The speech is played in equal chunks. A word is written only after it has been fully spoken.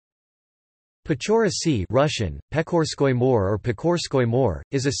Pechora Sea Russian, Pekhorskoy More or Pekhorskoy More,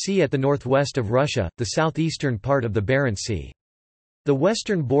 is a sea at the northwest of Russia, the southeastern part of the Barents Sea. The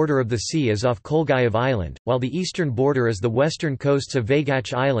western border of the sea is off Kolgayev Island, while the eastern border is the western coasts of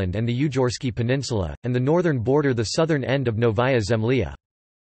Vaygach Island and the Ujorsky Peninsula, and the northern border the southern end of Novaya Zemlya.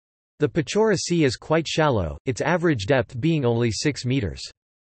 The Pechora Sea is quite shallow, its average depth being only 6 meters.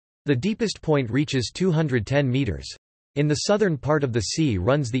 The deepest point reaches 210 meters. In the southern part of the sea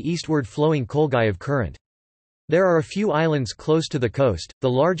runs the eastward-flowing Kolgayev Current. There are a few islands close to the coast, the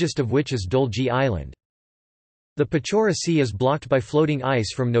largest of which is Dolgi Island. The Pechora Sea is blocked by floating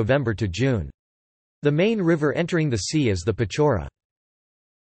ice from November to June. The main river entering the sea is the Pechora.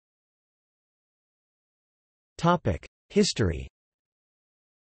 History.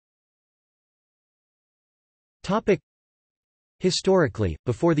 Historically,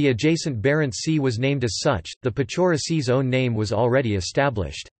 before the adjacent Barents Sea was named as such, the Pechora Sea's own name was already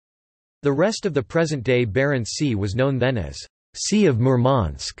established. The rest of the present-day Barents Sea was known then as Sea of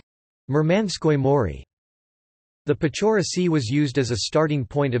Murmansk, Murmanskoye More. The Pechora Sea was used as a starting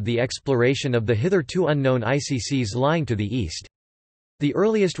point of the exploration of the hitherto unknown icy seas lying to the east. The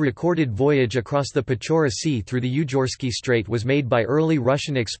earliest recorded voyage across the Pechora Sea through the Ujorsky Strait was made by early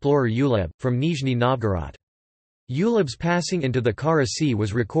Russian explorer Uleb, from Nizhny Novgorod. Uleb's passing into the Kara Sea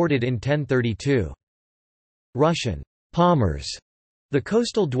was recorded in 1032. Russian Pomers, the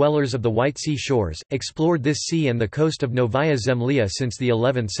coastal dwellers of the White Sea shores, explored this sea and the coast of Novaya Zemlya since the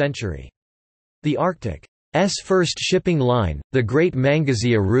 11th century. The Arctic's first shipping line, the Great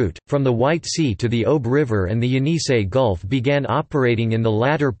Mangazia route, from the White Sea to the Ob River and the Yenisei Gulf began operating in the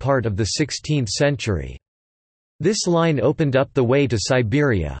latter part of the 16th century. This line opened up the way to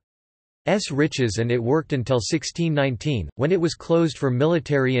Siberia. Riches and it worked until 1619, when it was closed for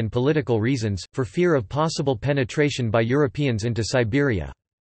military and political reasons, for fear of possible penetration by Europeans into Siberia.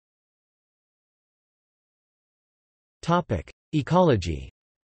 Ecology.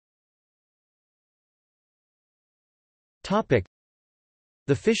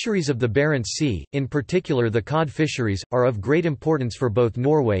 The fisheries of the Barents Sea, in particular the cod fisheries, are of great importance for both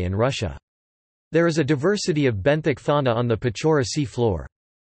Norway and Russia. There is a diversity of benthic fauna on the Pechora Sea floor.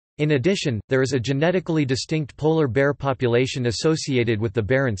 In addition, there is a genetically distinct polar bear population associated with the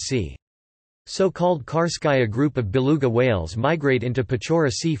Barents Sea. So-called Karskaya group of beluga whales migrate into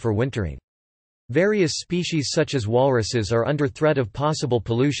Pechora Sea for wintering. Various species such as walruses are under threat of possible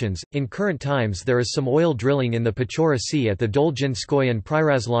pollutions. In current times there is some oil drilling in the Pechora Sea at the Dolginskoye and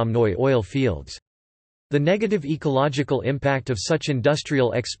Prirazlomnoye oil fields. The negative ecological impact of such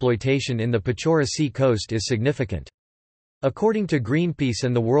industrial exploitation in the Pechora Sea coast is significant. According to Greenpeace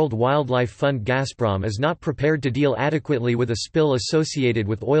and the World Wildlife Fund, Gazprom is not prepared to deal adequately with a spill associated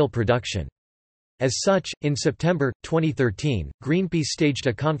with oil production. As such, in September 2013, Greenpeace staged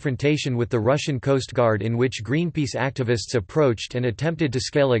a confrontation with the Russian Coast Guard in which Greenpeace activists approached and attempted to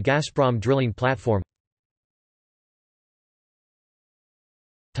scale a Gazprom drilling platform.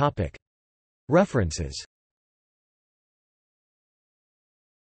 References.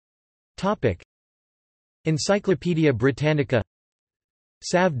 Encyclopædia Britannica.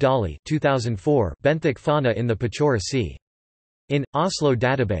 Sav Dali 2004, Benthic fauna in the Pechora Sea. In Oslo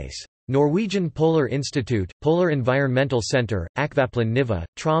database. Norwegian Polar Institute, Polar Environmental Centre, Akvaplan Niva,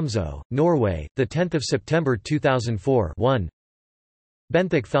 Tromsø, Norway, 10 September 2004 1.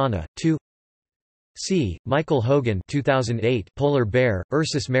 Benthic fauna, 2. C. Michael Hogan 2008, Polar bear,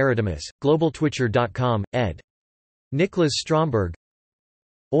 Ursus maritimus, globaltwitcher.com, ed. Nicholas Stromberg.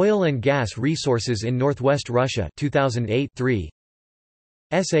 Oil and gas resources in northwest Russia 2008 3.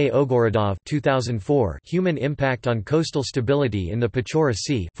 S. A. Ogorodov 2004, Human impact on coastal stability in the Pechora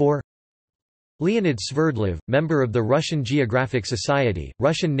Sea 4. Leonid Sverdlov, member of the Russian Geographic Society,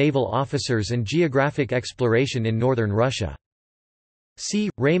 Russian naval officers and geographic exploration in northern Russia. C.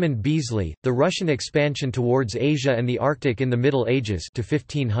 Raymond Beasley, The Russian Expansion Towards Asia and the Arctic in the Middle Ages to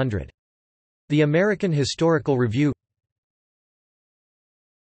 1500. The American Historical Review.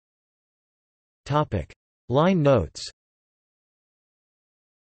 Line notes.